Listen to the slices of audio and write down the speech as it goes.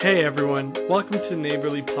Hey everyone, welcome to the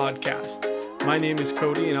Neighborly Podcast. My name is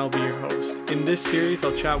Cody and I'll be your host. In this series,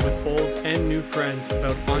 I'll chat with old and new friends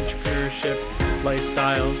about entrepreneurship,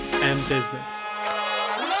 lifestyle, and business.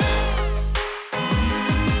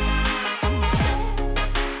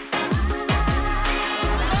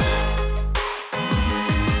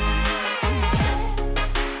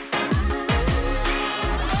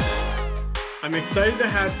 I'm excited to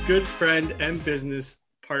have good friend and business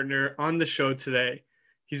partner on the show today.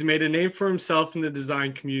 He's made a name for himself in the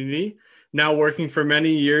design community, now working for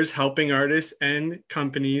many years helping artists and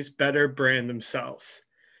companies better brand themselves.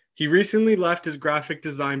 He recently left his graphic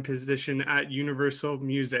design position at Universal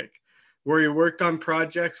Music, where he worked on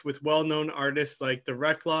projects with well-known artists like the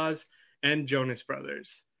Reclaws and Jonas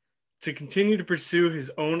Brothers, to continue to pursue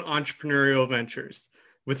his own entrepreneurial ventures.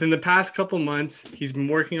 Within the past couple months, he's been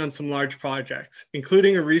working on some large projects,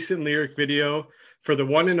 including a recent lyric video for the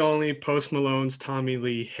one and only Post Malone's Tommy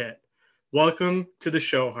Lee hit. Welcome to the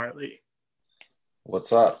show, Hartley.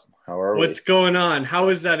 What's up? How are we? What's going on? How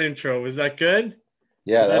was that intro? Was that good?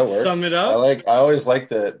 Yeah, that works. Sum it up. I always like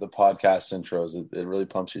the podcast intros. It really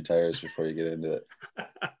pumps your tires before you get into it.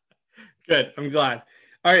 Good. I'm glad.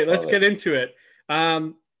 All right, let's get into it.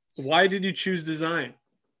 Why did you choose design?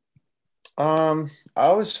 I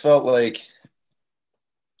always felt like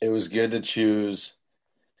it was good to choose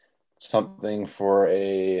something for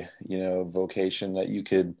a, vocation that you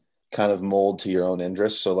could kind of mold to your own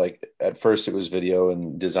interests. So like at first it was video,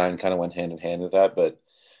 and design kind of went hand in hand with that. But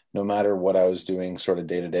no matter what I was doing sort of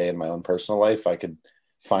day to day in my own personal life, I could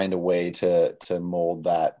find a way to mold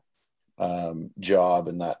that job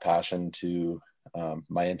and that passion to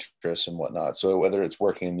my interests and whatnot. So whether it's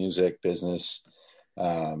working in music, business,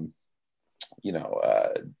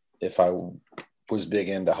 if I was big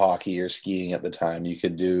into hockey or skiing at the time, you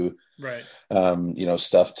could do right.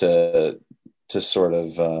 Stuff to sort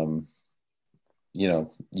of,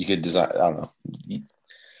 you could design. I don't know.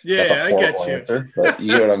 Yeah, I get you. Answer, but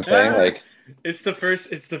you know what I'm saying? Like it's the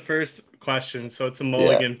first question, so it's a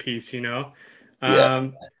mulligan piece,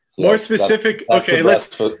 More specific. That's okay,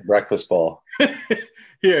 let's breakfast ball.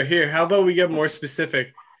 Here. How about we get more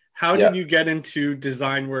specific? How did you get into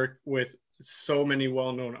design work with so many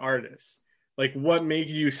well-known artists? Like, what made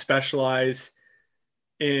you specialize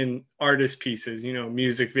in artist pieces?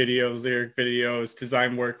 Music videos, lyric videos,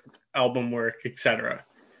 design work, album work, etc.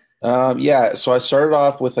 So I started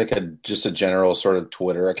off with like just a general sort of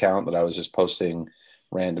Twitter account that I was just posting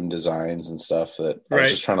random designs and stuff that I was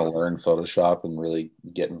just trying to learn Photoshop and really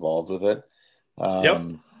get involved with it.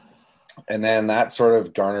 And then that sort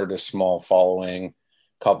of garnered a small following,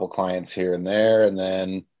 couple clients here and there. And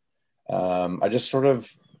then I just sort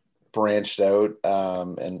of branched out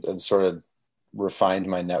and sort of refined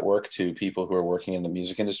my network to people who are working in the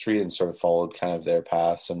music industry and sort of followed kind of their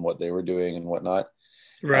paths and what they were doing and whatnot.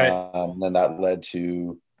 Then that led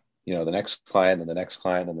to, the next client and the next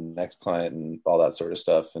client and the next client and all that sort of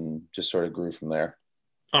stuff, and just sort of grew from there.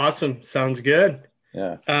 Awesome. Sounds good.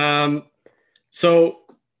 Yeah. So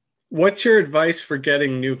what's your advice for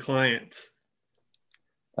getting new clients?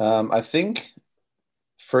 I think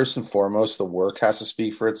first and foremost, the work has to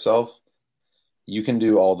speak for itself. You can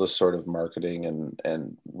do all this sort of marketing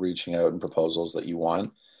and reaching out and proposals that you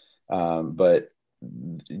want. But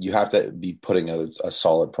you have to be putting a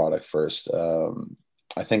solid product first.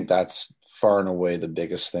 I think that's far and away the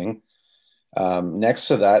biggest thing. Next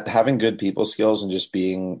to that, having good people skills and just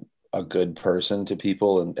being a good person to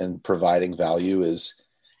people and providing value is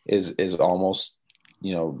almost,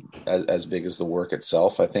 as big as the work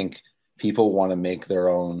itself. I think people want to make their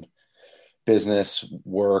own business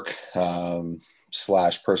work /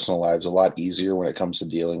 personal lives a lot easier when it comes to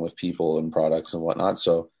dealing with people and products and whatnot.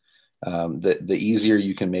 So the easier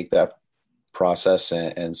you can make that process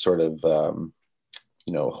and sort of,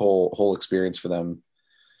 whole experience for them,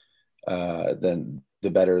 then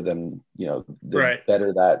the better,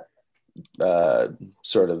 better that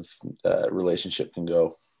sort of relationship can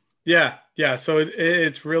go. Yeah. So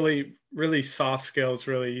it's really, really soft skills,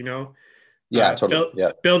 really,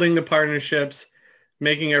 totally. Building the partnerships,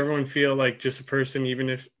 making everyone feel like just a person, even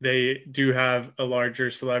if they do have a larger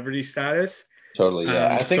celebrity status. Totally.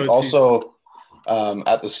 Yeah. I think also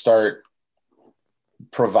at the start,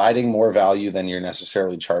 providing more value than you're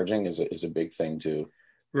necessarily charging is a big thing too.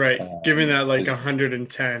 Right. Giving that like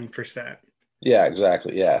 110%. Yeah,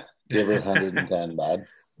 exactly. Yeah. Give it 110, bud.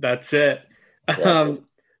 That's it. Exactly.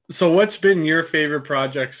 So what's been your favorite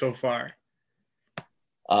project so far?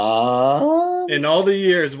 In all the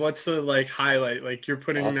years, what's the like highlight? Like you're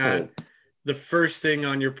putting the first thing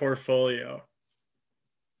on your portfolio.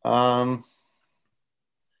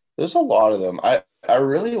 There's a lot of them. I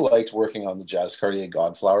really liked working on the Jazz Cartier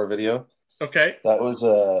Godflower video. Okay. That was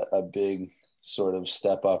a big sort of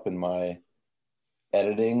step up in my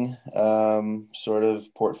editing sort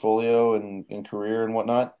of portfolio and career and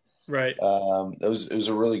whatnot. Right. It was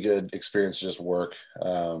a really good experience to just work,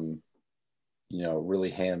 really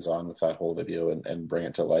hands on with that whole video and bring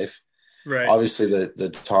it to life. Right. Obviously, the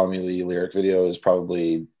Tommy Lee lyric video is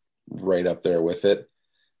probably right up there with it.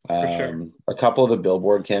 For sure. A couple of the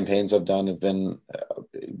Billboard campaigns I've done have been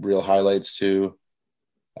real highlights too.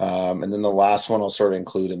 And then the last one I'll sort of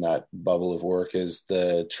include in that bubble of work is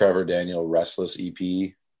the Trevor Daniel Restless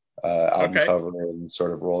EP album Okay. cover and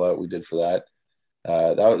sort of rollout we did for that.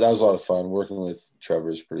 That was a lot of fun. Working with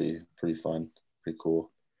Trevor is pretty fun, pretty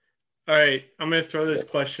cool. All right. I'm going to throw this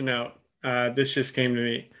question out. This just came to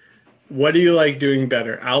me. What do you like doing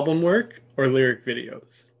better, album work or lyric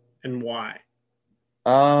videos, and why?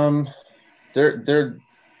 Um, they're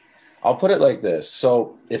I'll put it like this.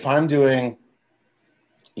 So if I'm doing,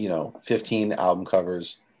 15 album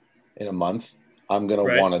covers in a month, I'm gonna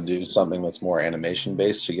Right. want to do something that's more animation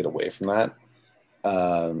based to get away from that.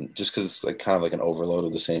 Just because it's like kind of like an overload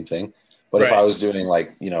of the same thing. But if I Right. was doing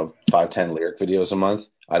like 5-10 lyric videos a month,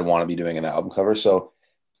 I'd want to be doing an album cover. So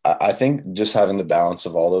I think just having the balance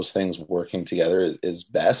of all those things working together is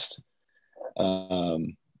best.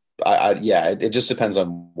 Um, yeah, it just depends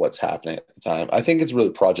on what's happening at the time. I think it's really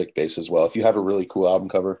project based as well. If you have a really cool album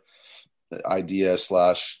cover idea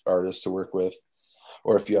slash artist to work with,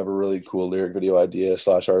 or if you have a really cool lyric video idea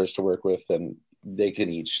slash artist to work with, then they can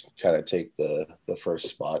each kind of take the first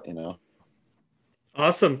spot.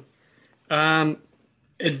 Awesome. Um,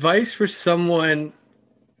 Advice for someone,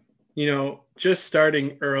 just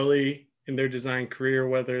starting early in their design career,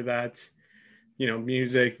 whether that's,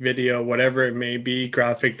 music, video, whatever it may be,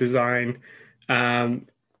 graphic design. Um,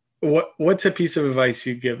 what's a piece of advice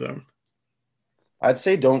you'd give them? I'd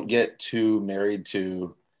say don't get too married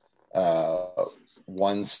to uh,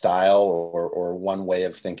 one style or one way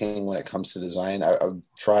of thinking when it comes to design. I would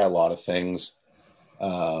try a lot of things.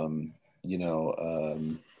 Um, you know,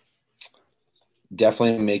 um,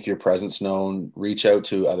 Definitely make your presence known. Reach out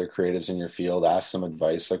to other creatives in your field. Ask some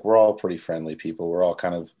advice. Like we're all pretty friendly people. We're all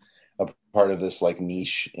kind of a part of this like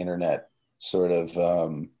niche internet sort of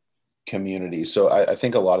community. So I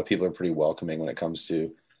think a lot of people are pretty welcoming when it comes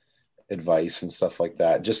to advice and stuff like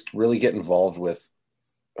that. Just really get involved with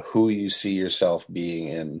who you see yourself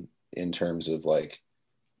being in terms of like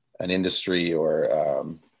an industry or a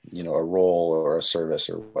role or a service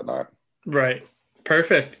or whatnot. Right.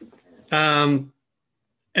 Perfect.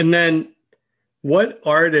 And then what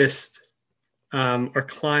artist or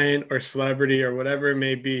client or celebrity or whatever it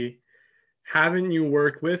may be haven't you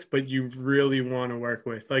worked with but you really want to work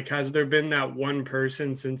with? Like, has there been that one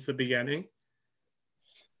person since the beginning?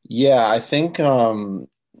 Yeah, I think HL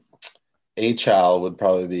would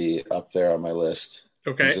probably be up there on my list.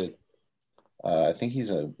 He's Okay. I think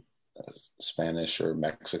he's a Spanish or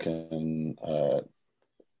Mexican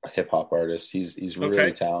hip hop artist. He's really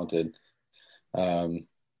Okay. talented. Um,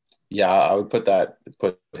 yeah, I would put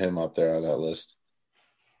him up there on that list.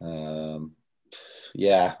 Um,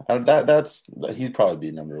 yeah, that's he'd probably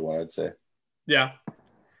be number one, I'd say. Yeah.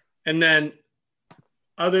 And then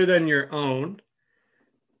other than your own,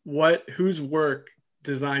 whose work,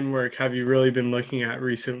 design work, have you really been looking at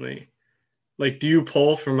recently? Like, do you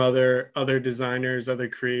pull from other designers, other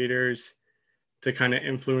creators to kind of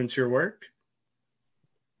influence your work?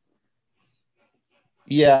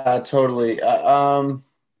 Yeah, totally.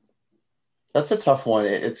 That's a tough one.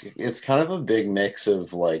 It's kind of a big mix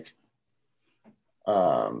of like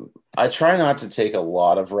I try not to take a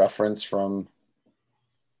lot of reference from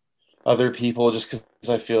other people just because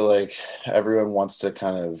I feel like everyone wants to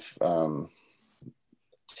kind of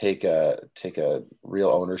take a real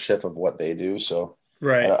ownership of what they do. So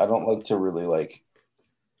Right. I don't like to really like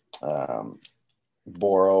um,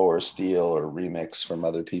 borrow or steal or remix from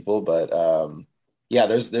other people. But yeah,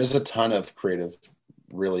 there's a ton of creative,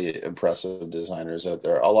 really impressive designers out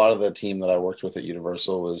there. A lot of the team that I worked with at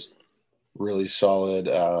Universal was really solid.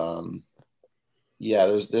 Yeah,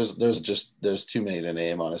 there's too many to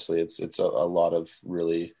name. Honestly, it's a lot of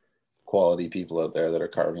really quality people out there that are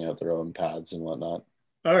carving out their own paths and whatnot.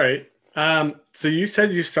 All right. So you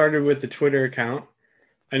said you started with the Twitter account.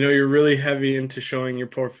 I know you're really heavy into showing your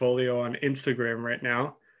portfolio on Instagram right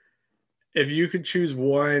now. If you could choose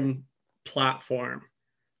one platform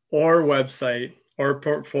or website or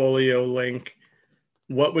portfolio link,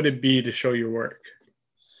 what would it be to show your work?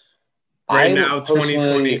 Right I now,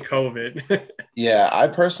 2020 personally, COVID. yeah, I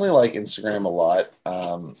personally like Instagram a lot.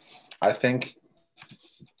 I think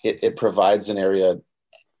it provides an area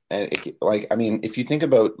And like, I mean, if you think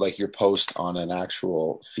about like your post on an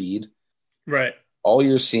actual feed, Right. all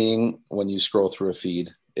you're seeing when you scroll through a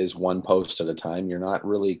feed is one post at a time. You're not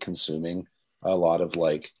really consuming a lot of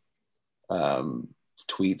like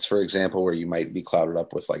tweets, for example, where you might be clouded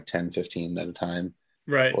up with like 10, 15 at a time,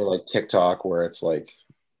 Right. or like TikTok where it's like,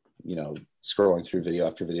 scrolling through video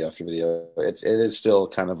after video after video. It is still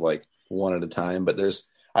kind of like one at a time, but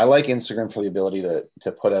I like Instagram for the ability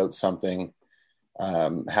to put out something,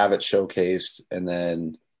 have it showcased, and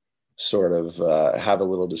then sort of have a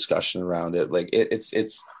little discussion around it. Like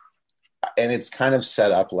it's kind of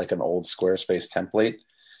set up like an old Squarespace template.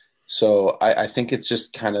 So I think it's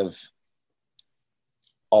just kind of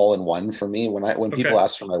all in one for me. When people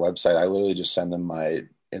ask for my website, I literally just send them my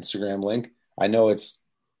Instagram link. I know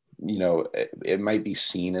it might be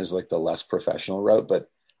seen as like the less professional route, but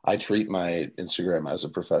I treat my Instagram as a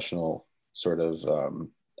professional sort of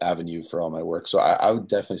avenue for all my work. So I would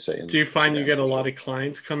definitely say. Do you find you get a lot of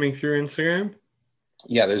clients coming through Instagram?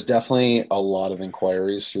 Yeah, there's definitely a lot of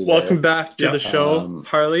inquiries through Welcome there. back to the show,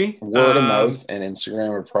 Harley. Word of mouth and Instagram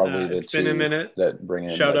are probably the two been a minute. that bring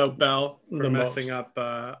in. Shout out Bell for messing up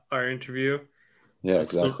our interview. Yeah,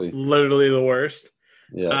 exactly. Literally the worst.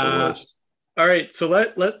 Yeah, the worst. All right, so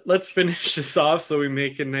let's finish this off so we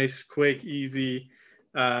make a nice, quick, easy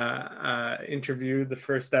interview. The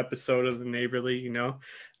first episode of the Neighborly.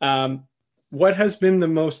 What has been the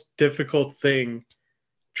most difficult thing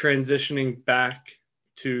transitioning back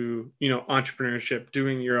to entrepreneurship,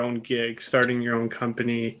 doing your own gig, starting your own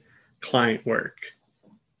company, client work?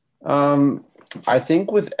 I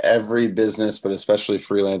think with every business, but especially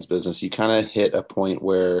freelance business, you kind of hit a point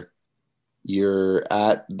where you're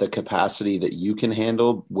at the capacity that you can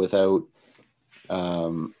handle without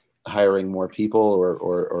hiring more people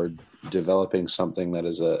or developing something that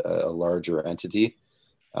is a larger entity.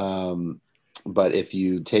 But if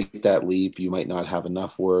you take that leap, you might not have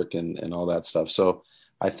enough work and all that stuff. So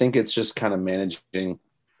I think it's just kind of managing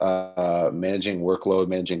workload,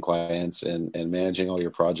 managing clients, and managing all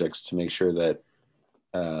your projects to make sure that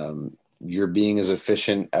you're being as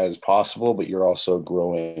efficient as possible, but you're also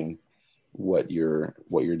growing what you're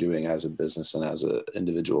doing as a business and as an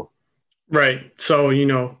individual. Right. So,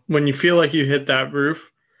 when you feel like you hit that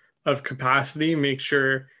roof of capacity, make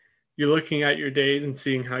sure you're looking at your days and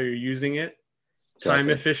seeing how you're using it. Exactly. Time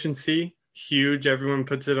efficiency, huge. Everyone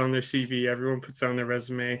puts it on their CV. Everyone puts it on their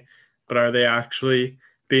resume. But are they actually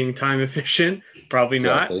being time efficient? Probably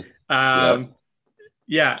Exactly. not.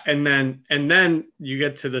 Yeah. And then you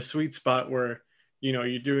get to the sweet spot where,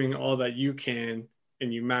 you're doing all that you can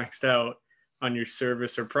and you maxed out on your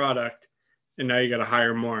service or product. And now you got to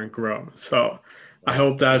hire more and grow. So I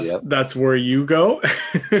hope that's where you go.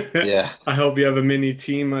 Yeah. I hope you have a mini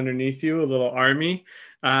team underneath you, a little army.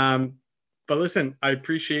 But listen, I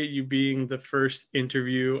appreciate you being the first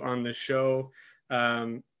interview on the show.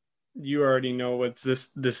 You already know what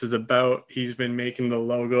this is about. He's been making the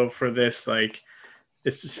logo for this. Like,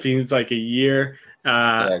 it just seems like a year.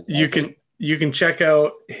 Exactly. You can check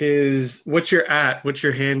out what's your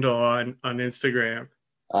handle on Instagram?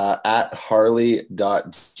 At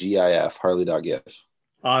harley.gif, harley.gif.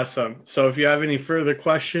 Awesome. So if you have any further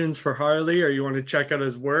questions for Harley or you want to check out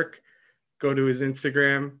his work, go to his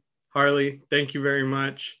Instagram. Harley, thank you very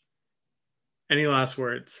much. Any last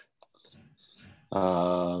words?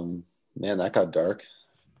 Man, that got dark.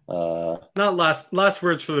 Not last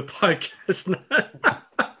words for the podcast.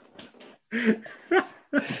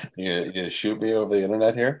 You gonna shoot me over the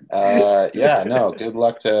internet here? Yeah, no. Good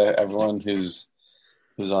luck to everyone who's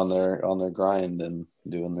on their grind and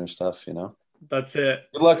doing their stuff. That's it.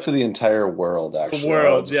 Good luck to the entire world. Actually, the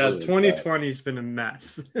world. Yeah, 2020 has been a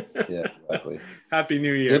mess. Yeah, exactly. Happy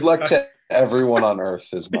New Year. Good luck to everyone on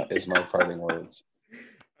Earth. Is my parting words.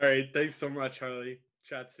 All right. Thanks so much, Harley.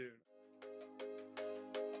 Chat soon.